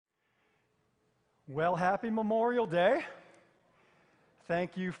Well, happy Memorial Day.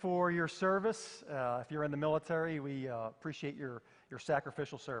 Thank you for your service. If you're in the military, we appreciate your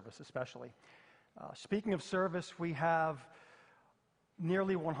sacrificial service, especially. Speaking of service, we have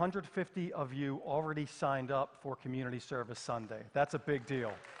nearly 150 of you already signed up for Community Service Sunday. That's a big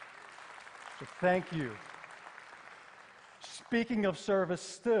deal. So thank you. Speaking of service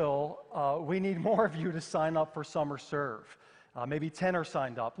still, we need more of you to sign up for Summer Serve. Maybe 10 are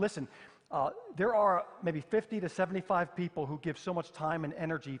signed up. Listen, there are maybe 50 to 75 people who give so much time and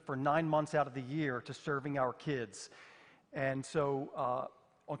energy for 9 months out of the year to serving our kids. And so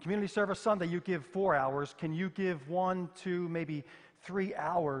on Community Service Sunday, you give 4 hours. Can you give 1, 2, maybe 3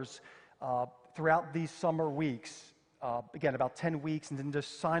 hours throughout these summer weeks? Again, about 10 weeks, and then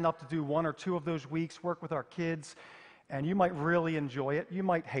just sign up to do 1 or 2 of those weeks, work with our kids. And you might really enjoy it. You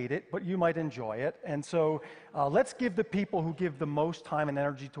might hate it, but you might enjoy it. And so let's give the people who give the most time and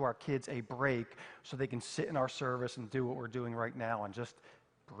energy to our kids a break so they can sit in our service and do what we're doing right now and just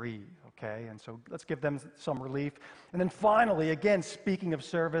breathe, okay? And so let's give them some relief. And then finally, again, speaking of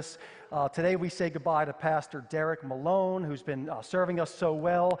service, today we say goodbye to Pastor Derek Malone, who's been serving us so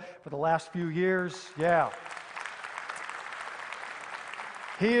well for the last few years. Yeah.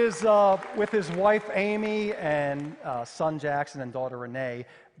 He is with his wife, Amy, and son, Jackson, and daughter, Renee,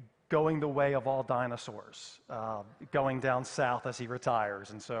 going the way of all dinosaurs, going down south as he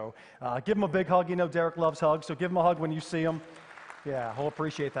retires. And so give him a big hug. You know Derek loves hugs, so give him a hug when you see him. Yeah, he'll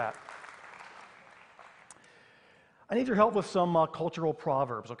appreciate that. I need your help with some cultural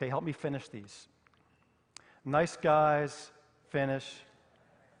proverbs, okay? Help me finish these. Nice guys, finish.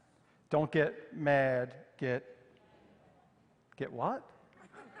 Don't get mad, get what?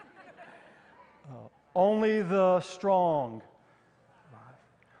 Only the strong.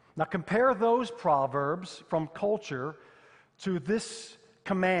 Now compare those proverbs from culture to this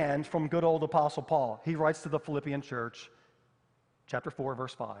command from good old Apostle Paul. He writes to the Philippian church, chapter 4,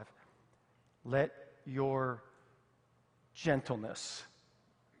 verse 5. Let your gentleness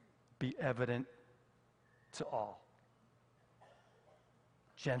be evident to all.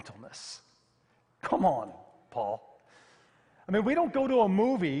 Gentleness. Come on, Paul. I mean, we don't go to a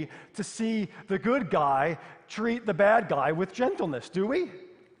movie to see the good guy treat the bad guy with gentleness, do we?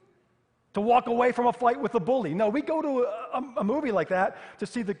 To walk away from a fight with the bully. No, we go to a movie like that to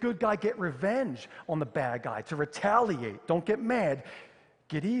see the good guy get revenge on the bad guy, to retaliate. Don't get mad,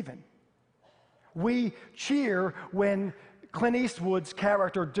 get even. We cheer when Clint Eastwood's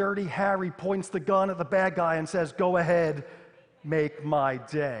character, Dirty Harry, points the gun at the bad guy and says, "Go ahead, make my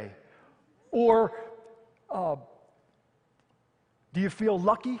day." Or, do you feel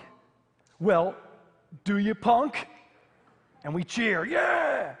lucky? Well, do you, punk? And we cheer,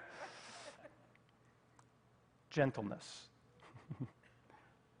 yeah! Gentleness.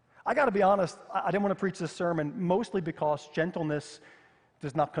 I got to be honest, I didn't want to preach this sermon mostly because gentleness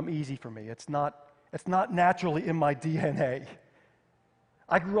does not come easy for me. It's not naturally in my DNA.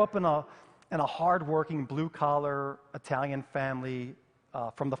 I grew up in a hard-working, blue-collar Italian family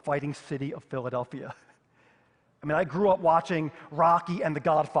from the fighting city of Philadelphia. I mean, I grew up watching Rocky and The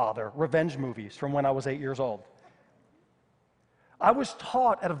Godfather, revenge movies, from when I was 8 years old. I was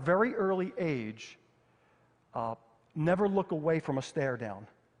taught at a very early age, never look away from a stare down.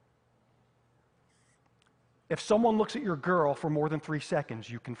 If someone looks at your girl for more than 3 seconds,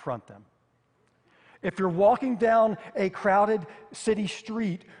 you confront them. If you're walking down a crowded city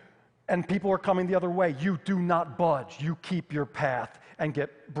street and people are coming the other way, you do not budge. You keep your path and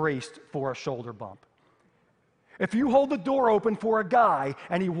get braced for a shoulder bump. If you hold the door open for a guy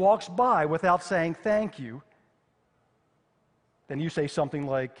and he walks by without saying thank you, then you say something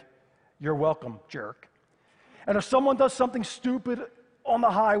like, "You're welcome, jerk." And if someone does something stupid on the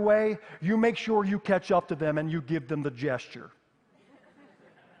highway, you make sure you catch up to them and you give them the gesture.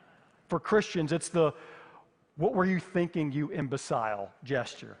 For Christians, it's the "what were you thinking, you imbecile"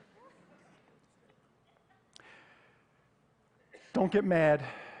 gesture. Don't get mad.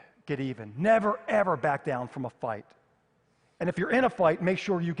 Get even. Never, ever back down from a fight. And if you're in a fight, make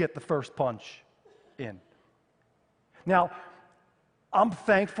sure you get the first punch in. Now, I'm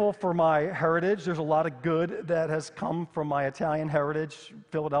thankful for my heritage. There's a lot of good that has come from my Italian heritage,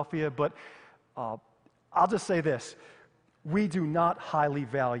 Philadelphia, but I'll just say this. We do not highly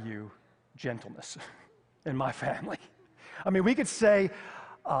value gentleness in my family. I mean, we could say,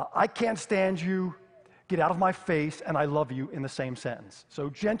 "I can't stand you, get out of my face, and I love you," in the same sentence. So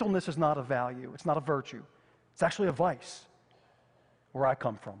gentleness is not a value. It's not a virtue. It's actually a vice, where I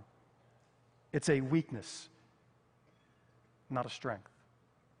come from. It's a weakness, not a strength.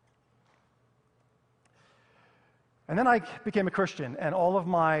 And then I became a Christian, and all of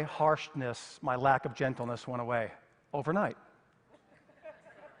my harshness, my lack of gentleness went away overnight.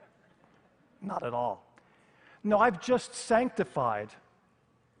 Not at all. No, I've just sanctified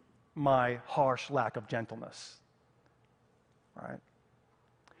my harsh lack of gentleness. Right?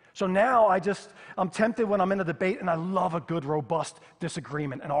 So now I'm tempted when I'm in a debate, and I love a good, robust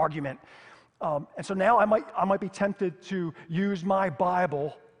disagreement, an argument. And so now I might be tempted to use my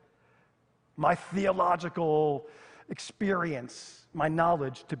Bible, my theological experience, my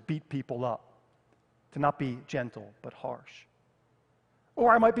knowledge to beat people up, to not be gentle but harsh.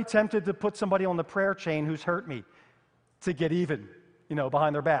 Or I might be tempted to put somebody on the prayer chain who's hurt me to get even,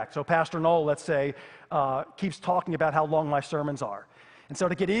 behind their back. So Pastor Noel, let's say, keeps talking about how long my sermons are. And so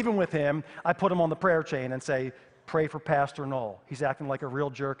to get even with him, I put him on the prayer chain and say, pray for Pastor Noel. He's acting like a real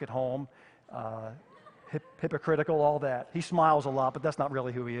jerk at home, hypocritical, all that. He smiles a lot, but that's not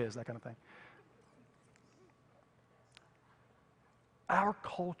really who he is, that kind of thing. Our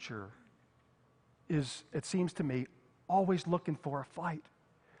culture is, it seems to me, always looking for a fight.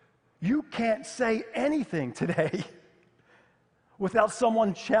 You can't say anything today without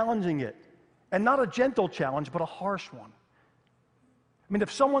someone challenging it. And not a gentle challenge, but a harsh one. I mean, if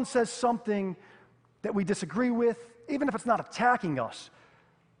someone says something that we disagree with, even if it's not attacking us,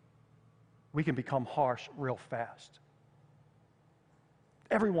 we can become harsh real fast.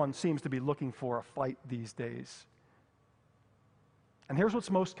 Everyone seems to be looking for a fight these days. And here's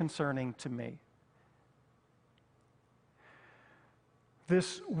what's most concerning to me.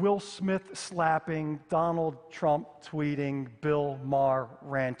 This Will Smith slapping, Donald Trump tweeting, Bill Maher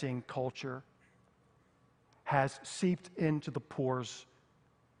ranting culture has seeped into the pores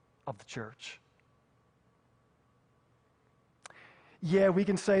of the church. Yeah, we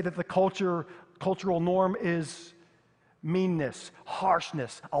can say that the cultural norm is meanness,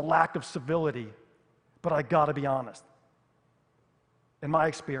 harshness, a lack of civility. But I gotta be honest. In my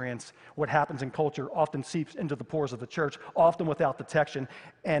experience, what happens in culture often seeps into the pores of the church, often without detection.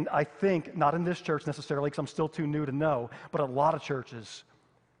 And I think, not in this church necessarily, because I'm still too new to know, but a lot of churches,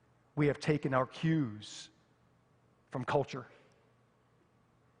 we have taken our cues from culture,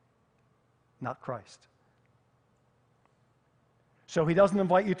 not Christ. So he doesn't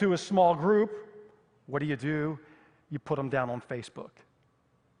invite you to a small group. What do? You put them down on Facebook.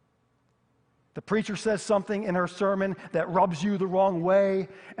 The preacher says something in her sermon that rubs you the wrong way,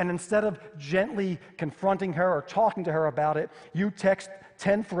 and instead of gently confronting her or talking to her about it, you text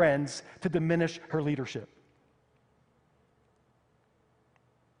 10 friends to diminish her leadership.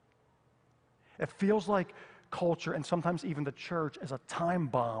 It feels like culture, and sometimes even the church, is a time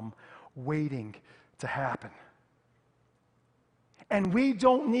bomb waiting to happen. And we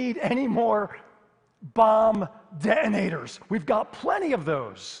don't need any more bomb detonators. We've got plenty of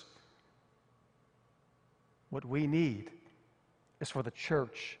those. What we need is for the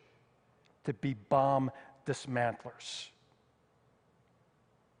church to be bomb dismantlers.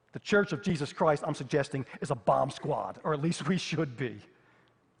 The Church of Jesus Christ, I'm suggesting, is a bomb squad, or at least we should be.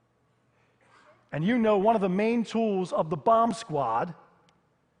 And one of the main tools of the bomb squad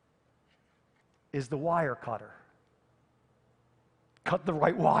is the wire cutter. Cut the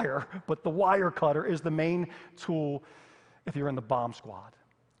right wire, but the wire cutter is the main tool if you're in the bomb squad.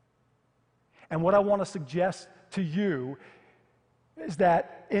 And what I want to suggest to you is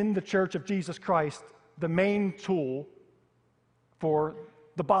that in the Church of Jesus Christ, the main tool for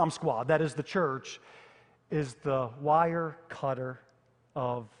the bomb squad, that is the church, is the wire cutter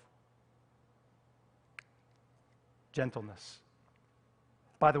of gentleness.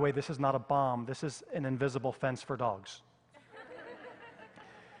 By the way, this is not a bomb. This is an invisible fence for dogs.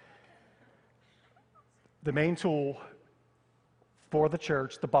 The main tool for the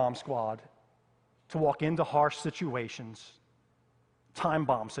church, the bomb squad, to walk into harsh situations, time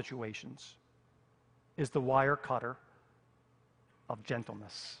bomb situations, is the wire cutter of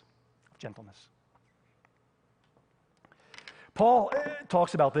gentleness. Paul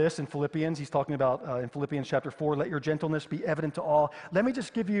talks about this in Philippians. He's talking about in Philippians chapter 4, let your gentleness be evident to all. Let me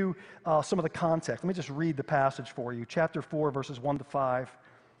just give you some of the context. Let me just read the passage for you. Chapter 4, verses 1 to 5.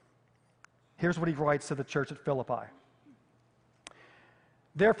 Here's what he writes to the church at Philippi.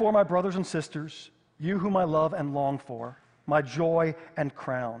 Therefore, my brothers and sisters, you whom I love and long for, my joy and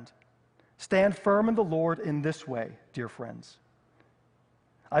crown, stand firm in the Lord in this way, dear friends.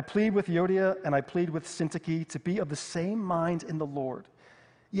 I plead with Euodia and I plead with Syntyche to be of the same mind in the Lord.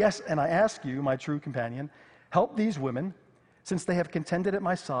 Yes, and I ask you, my true companion, help these women, since they have contended at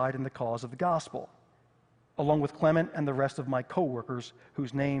my side in the cause of the gospel, along with Clement and the rest of my co-workers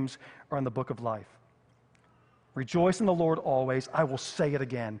whose names are in the book of life. Rejoice in the Lord always. I will say it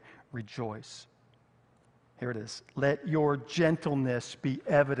again, rejoice. Here it is. Let your gentleness be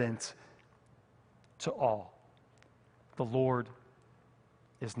evident to all. The Lord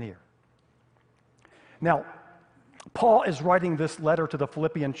is near. Now, Paul is writing this letter to the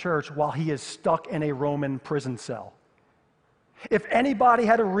Philippian church while he is stuck in a Roman prison cell. If anybody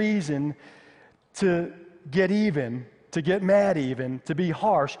had a reason to get even, to get mad even, to be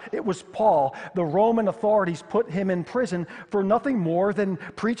harsh, it was Paul. The Roman authorities put him in prison for nothing more than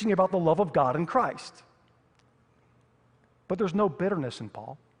preaching about the love of God in Christ. But there's no bitterness in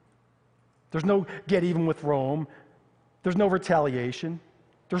Paul. There's no get even with Rome. There's no retaliation.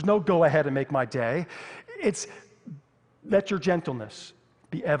 There's no go ahead and make my day. It's let your gentleness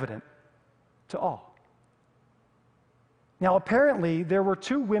be evident to all. Now, apparently, there were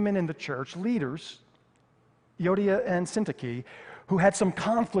two women in the church, leaders, Euodia and Syntyche, who had some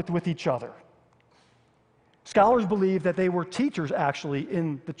conflict with each other. Scholars believe that they were teachers, actually,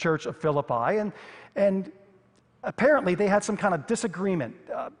 in the church of Philippi, and apparently they had some kind of disagreement.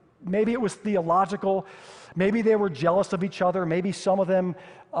 Maybe it was theological. Maybe they were jealous of each other. Maybe some of them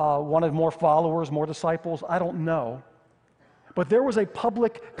wanted more followers, more disciples. I don't know. But there was a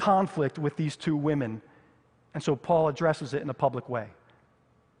public conflict with these two women, and so Paul addresses it in a public way.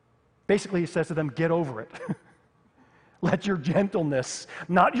 Basically, he says to them, get over it. Let your gentleness,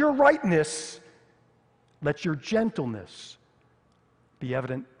 not your rightness, let your gentleness be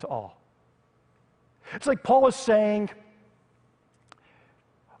evident to all. It's like Paul is saying,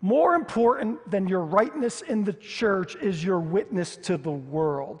 more important than your rightness in the church is your witness to the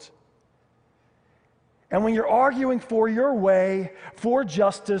world. And when you're arguing for your way, for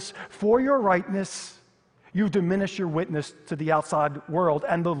justice, for your rightness, you diminish your witness to the outside world,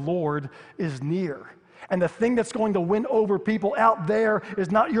 and the Lord is near. And the thing that's going to win over people out there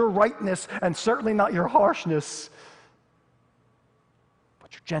is not your rightness, and certainly not your harshness,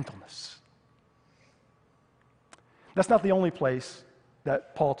 but your gentleness. That's not the only place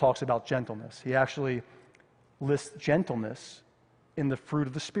that Paul talks about gentleness. He actually lists gentleness in the fruit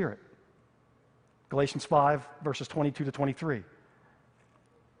of the Spirit. Galatians 5, verses 22 to 23.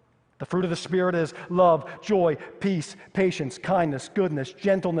 The fruit of the Spirit is love, joy, peace, patience, kindness, goodness,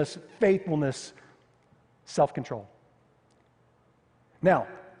 gentleness, faithfulness, self-control. Now,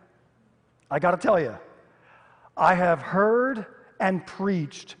 I got to tell you, I have heard and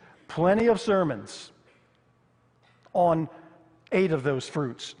preached plenty of sermons on 8 of those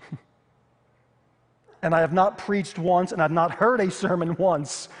fruits. And I have not preached once, and I've not heard a sermon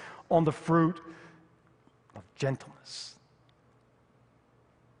once on the fruit of gentleness.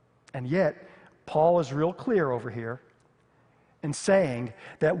 And yet, Paul is real clear over here in saying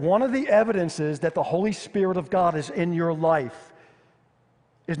that one of the evidences that the Holy Spirit of God is in your life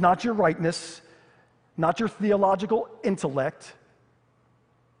is not your rightness, not your theological intellect,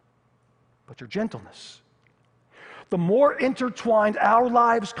 but your gentleness. The more intertwined our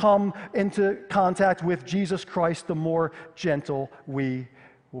lives come into contact with Jesus Christ, the more gentle we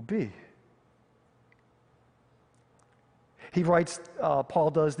will be. He writes,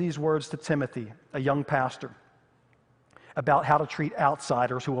 Paul does these words to Timothy, a young pastor, about how to treat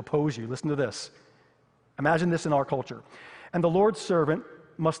outsiders who oppose you. Listen to this. Imagine this in our culture. And the Lord's servant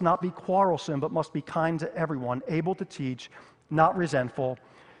must not be quarrelsome, but must be kind to everyone, able to teach, not resentful.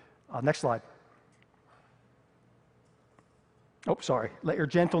 Next slide. Let your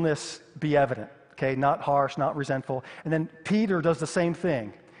gentleness be evident, okay? Not harsh, not resentful. And then Peter does the same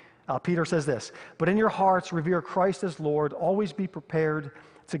thing. Peter says this, but in your hearts revere Christ as Lord. Always be prepared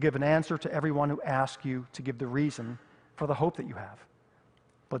to give an answer to everyone who asks you to give the reason for the hope that you have.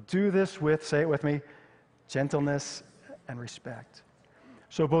 But do this with, say it with me, gentleness and respect.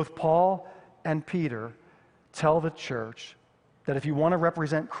 So both Paul and Peter tell the church that if you want to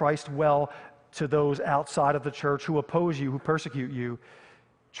represent Christ well to those outside of the church who oppose you, who persecute you,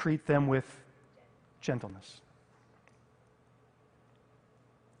 treat them with gentleness.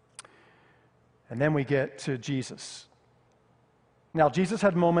 And then we get to Jesus. Now, Jesus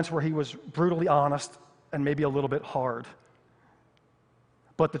had moments where he was brutally honest and maybe a little bit hard.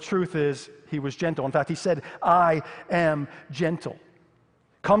 But the truth is, he was gentle. In fact, he said, I am gentle.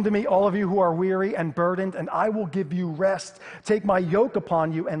 Come to me, all of you who are weary and burdened, and I will give you rest. Take my yoke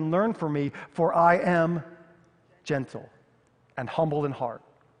upon you and learn from me, for I am gentle and humble in heart.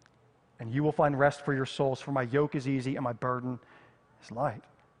 And you will find rest for your souls, for my yoke is easy and my burden is light.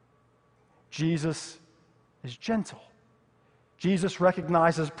 Jesus is gentle. Jesus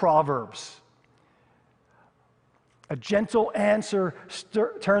recognizes Proverbs. A gentle answer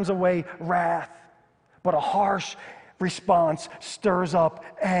turns away wrath, but a harsh response stirs up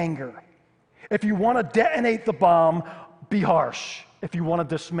anger. If you want to detonate the bomb, be harsh. If you want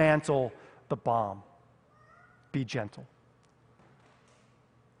to dismantle the bomb, be gentle.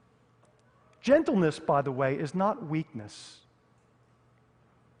 Gentleness, by the way, is not weakness.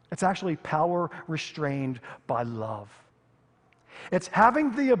 It's actually power restrained by love. It's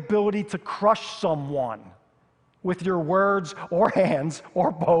having the ability to crush someone with your words or hands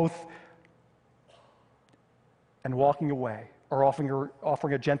or both and walking away or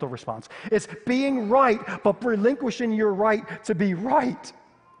offering a gentle response. It's being right, but relinquishing your right to be right.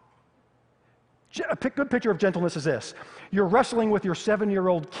 A good picture of gentleness is this. You're wrestling with your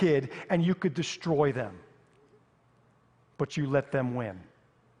 7-year-old kid and you could destroy them, but you let them win.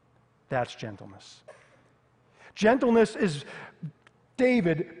 That's gentleness. Gentleness is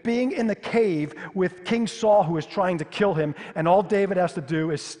David being in the cave with King Saul, who is trying to kill him, and all David has to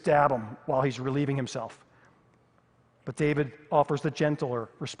do is stab him while he's relieving himself. But David offers the gentler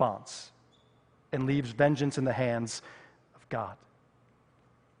response and leaves vengeance in the hands of God.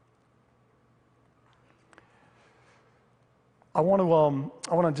 I want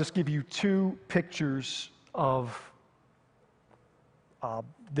to just give you two pictures of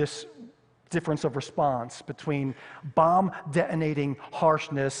this difference of response between bomb detonating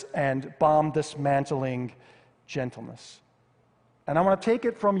harshness and bomb dismantling gentleness. And I want to take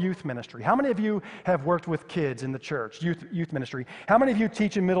it from youth ministry. How many of you have worked with kids in the church, youth ministry? How many of you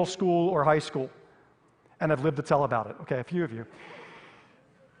teach in middle school or high school and have lived to tell about it? Okay, a few of you.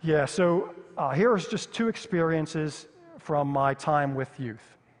 Yeah, so here is just two experiences from my time with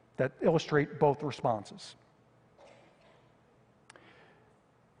youth that illustrate both responses.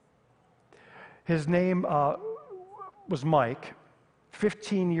 His name was Mike,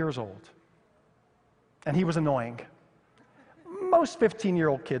 15 years old, and he was annoying. Most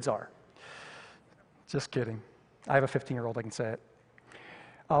 15-year-old kids are. Just kidding. I have a 15-year-old, I can say it.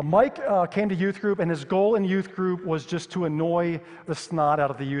 Mike came to youth group, and his goal in youth group was just to annoy the snot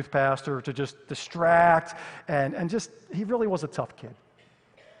out of the youth pastor, to just distract, and just, he really was a tough kid.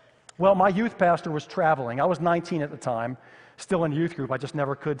 Well, my youth pastor was traveling. I was 19 at the time, still in youth group. I just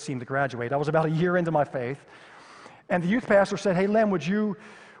never could seem to graduate. I was about a year into my faith. And the youth pastor said, "Hey, Len, would you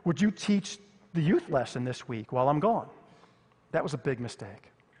teach the youth lesson this week while I'm gone?" That was a big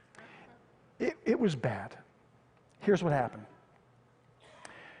mistake. It was bad. Here's what happened.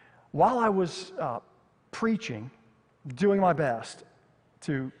 While I was preaching, doing my best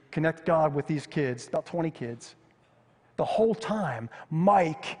to connect God with these kids, about 20 kids, the whole time,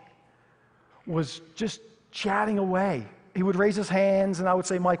 Mike was just chatting away. He would raise his hands, and I would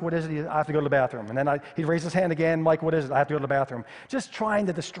say, "Mike, what is it?" "I have to go to the bathroom." And then he'd raise his hand again. "Mike, what is it?" "I have to go to the bathroom." Just trying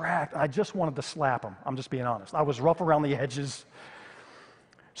to distract. I just wanted to slap him. I'm just being honest. I was rough around the edges.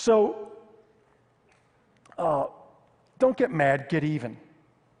 So, don't get mad, get even.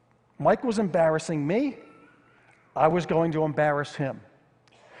 Mike was embarrassing me. I was going to embarrass him.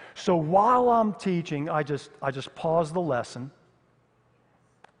 So while I'm teaching, I just paused the lesson,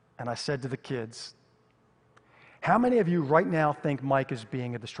 and I said to the kids, "How many of you right now think Mike is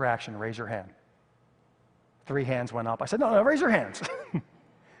being a distraction? Raise your hand." 3 hands went up. I said, no, raise your hands.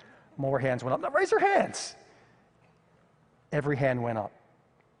 More hands went up. No, raise your hands. Every hand went up.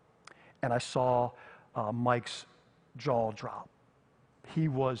 And I saw Mike's jaw drop. He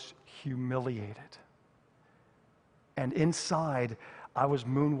was humiliated. And inside, I was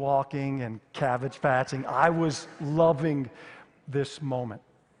moonwalking and cabbage patching. I was loving this moment.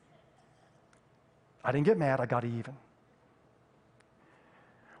 I didn't get mad, I got even.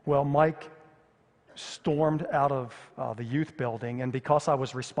 Well, Mike stormed out of the youth building, and because I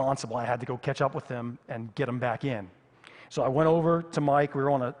was responsible, I had to go catch up with him and get him back in. So I went over to Mike. We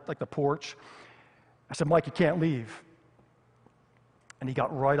were on the porch. I said, "Mike, you can't leave." And he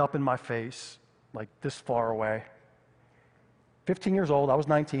got right up in my face, like this far away. 15 years old, I was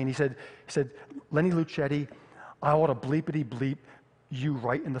 19. He said, "Lenny Luchetti, I ought to bleepity bleep you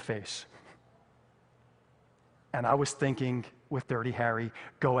right in the face." And I was thinking with Dirty Harry,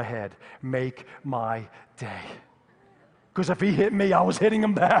 go ahead, make my day. Because if he hit me, I was hitting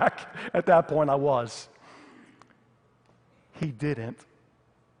him back. At that point, I was. He didn't.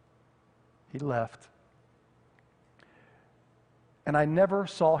 He left. And I never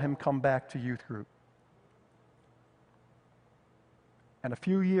saw him come back to youth group. And a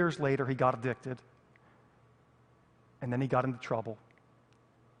few years later, he got addicted. And then he got into trouble.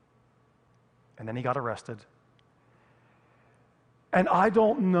 And then he got arrested. And I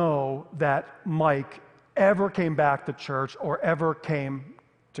don't know that Mike ever came back to church or ever came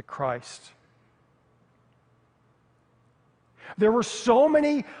to Christ. There were so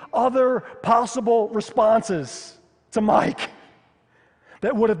many other possible responses to Mike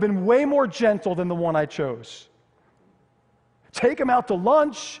that would have been way more gentle than the one I chose. Take him out to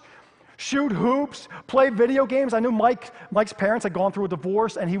lunch, shoot hoops, play video games. I knew Mike's parents had gone through a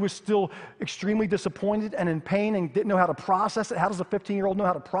divorce, and he was still extremely disappointed and in pain and didn't know how to process it. How does a 15-year-old know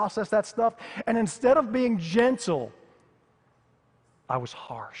how to process that stuff? And instead of being gentle, I was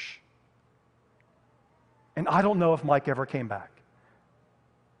harsh. And I don't know if Mike ever came back.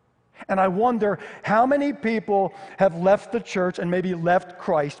 And I wonder how many people have left the church and maybe left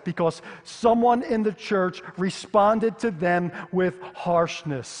Christ because someone in the church responded to them with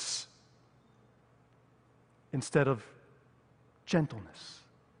harshness instead of gentleness.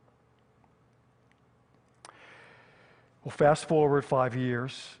 Well, fast forward 5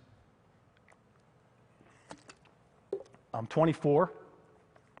 years. I'm 24.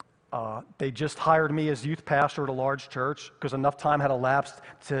 They just hired me as youth pastor at a large church because enough time had elapsed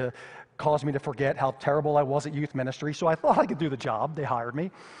to cause me to forget how terrible I was at youth ministry. So I thought I could do the job. They hired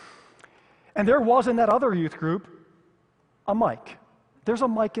me. And there was in that other youth group a Mike. There's a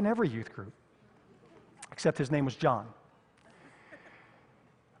Mike in every youth group, except his name was John.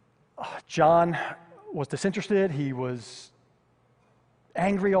 John was disinterested. He was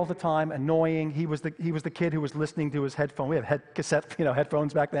angry all the time, annoying. He was the kid who was listening to his headphone. We had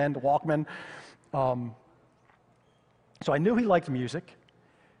headphones back then, the Walkman. So I knew he liked music.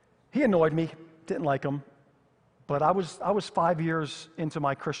 He annoyed me, didn't like him. But I was 5 years into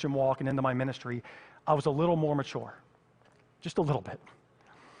my Christian walk and into my ministry. I was a little more mature, just a little bit.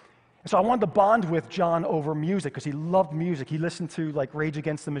 And so I wanted to bond with John over music because he loved music. He listened to like Rage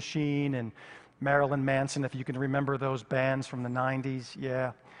Against the Machine and Marilyn Manson, if you can remember those bands from the 90s,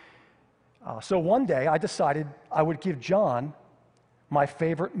 yeah. So one day I decided I would give John my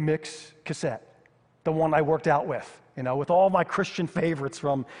favorite mix cassette, the one I worked out with, with all my Christian favorites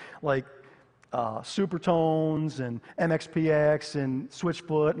from like Supertones and MXPX and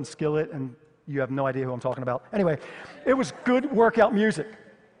Switchfoot and Skillet, and you have no idea who I'm talking about. Anyway, it was good workout music.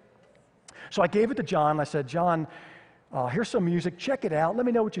 So I gave it to John. I said, John, here's some music. Check it out. Let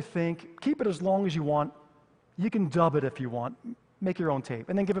me know what you think. Keep it as long as you want. You can dub it if you want. Make your own tape.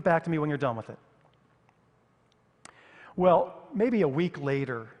 And then give it back to me when you're done with it. Well, maybe a week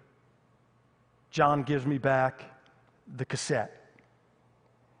later, John gives me back the cassette.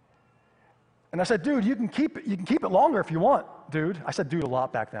 And I said, dude, you can keep it longer if you want, dude. I said dude a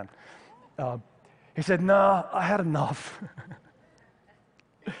lot back then. He said, nah, I had enough.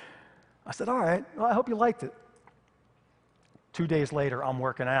 I said, all right, well, I hope you liked it. 2 days later, I'm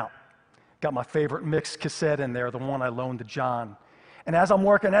working out. Got my favorite mix cassette in there, the one I loaned to John. And as I'm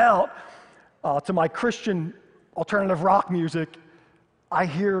working out, to my Christian alternative rock music, I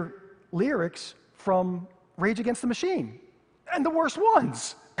hear lyrics from Rage Against the Machine, and the worst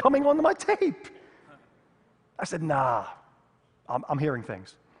ones coming onto my tape. I said, nah, I'm hearing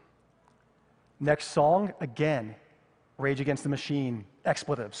things. Next song, again, Rage Against the Machine,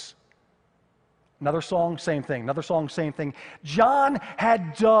 expletives. Another song, same thing. Another song, same thing. John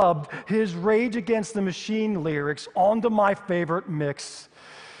had dubbed his Rage Against the Machine lyrics onto my favorite mix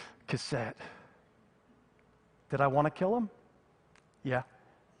cassette. Did I want to kill him? Yeah.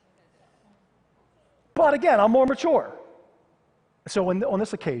 But again, I'm more mature. So on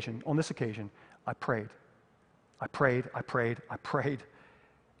this occasion, I prayed,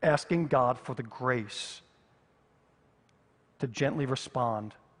 asking God for the grace to gently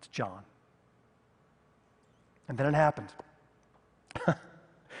respond to John. And then it happened.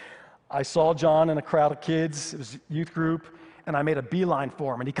 I saw John in a crowd of kids. It was a youth group, and I made a beeline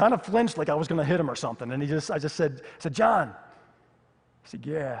for him. And he kind of flinched like I was going to hit him or something. And I just said, John. He said,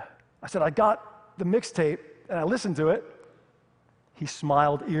 yeah. I said, I got the mixtape, and I listened to it. He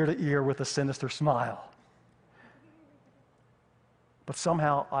smiled ear to ear with a sinister smile. But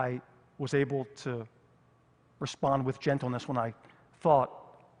somehow I was able to respond with gentleness when I thought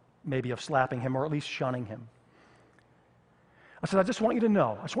maybe of slapping him or at least shunning him. I said, I just want you to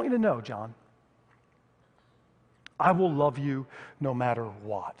know, John, I will love you no matter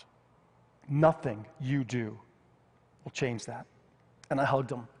what. Nothing you do will change that. And I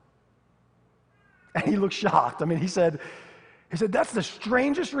hugged him. And he looked shocked. I mean, he said, that's the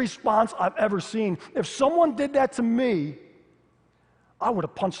strangest response I've ever seen. If someone did that to me, I would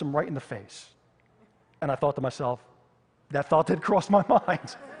have punched him right in the face. And I thought to myself, that thought did cross my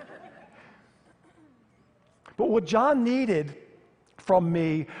mind. But what John needed from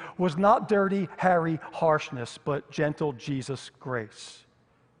me was not dirty, hairy harshness, but gentle Jesus grace.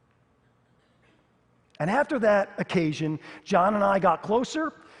 And after that occasion, John and I got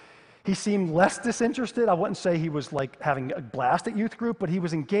closer. He seemed less disinterested. I wouldn't say he was like having a blast at youth group, but he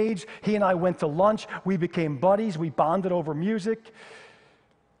was engaged. He and I went to lunch. We became buddies. We bonded over music.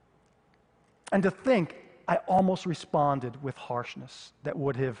 And to think, I almost responded with harshness that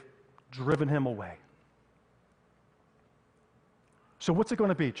would have driven him away. So what's it going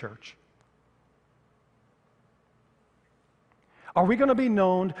to be, church? Are we going to be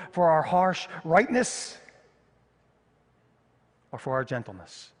known for our harsh rightness or for our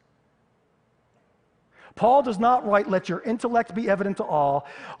gentleness? Paul does not write, let your intellect be evident to all,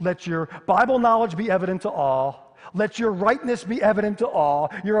 let your Bible knowledge be evident to all, let your rightness be evident to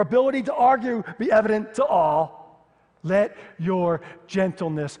all, your ability to argue be evident to all. Let your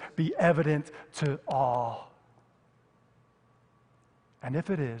gentleness be evident to all. And if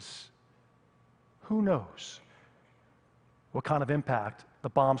it is, who knows what kind of impact the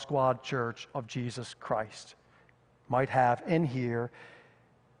Bomb Squad Church of Jesus Christ might have in here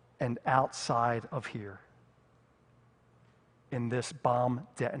and outside of here in this bomb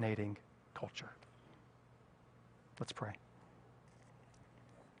detonating culture. Let's pray.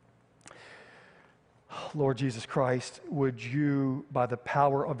 Lord Jesus Christ, would you, by the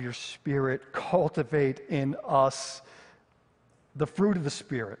power of your Spirit, cultivate in us the fruit of the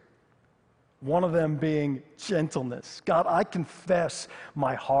Spirit, one of them being gentleness. God, I confess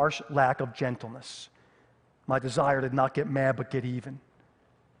my harsh lack of gentleness, my desire to not get mad but get even.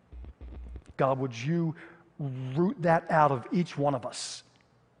 God, would you root that out of each one of us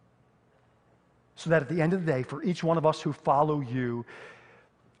so that at the end of the day, for each one of us who follow you,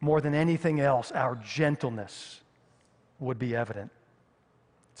 more than anything else, our gentleness would be evident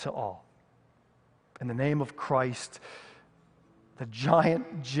to all. In the name of Christ, the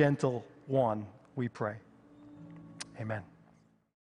giant, gentle one, we pray. Amen.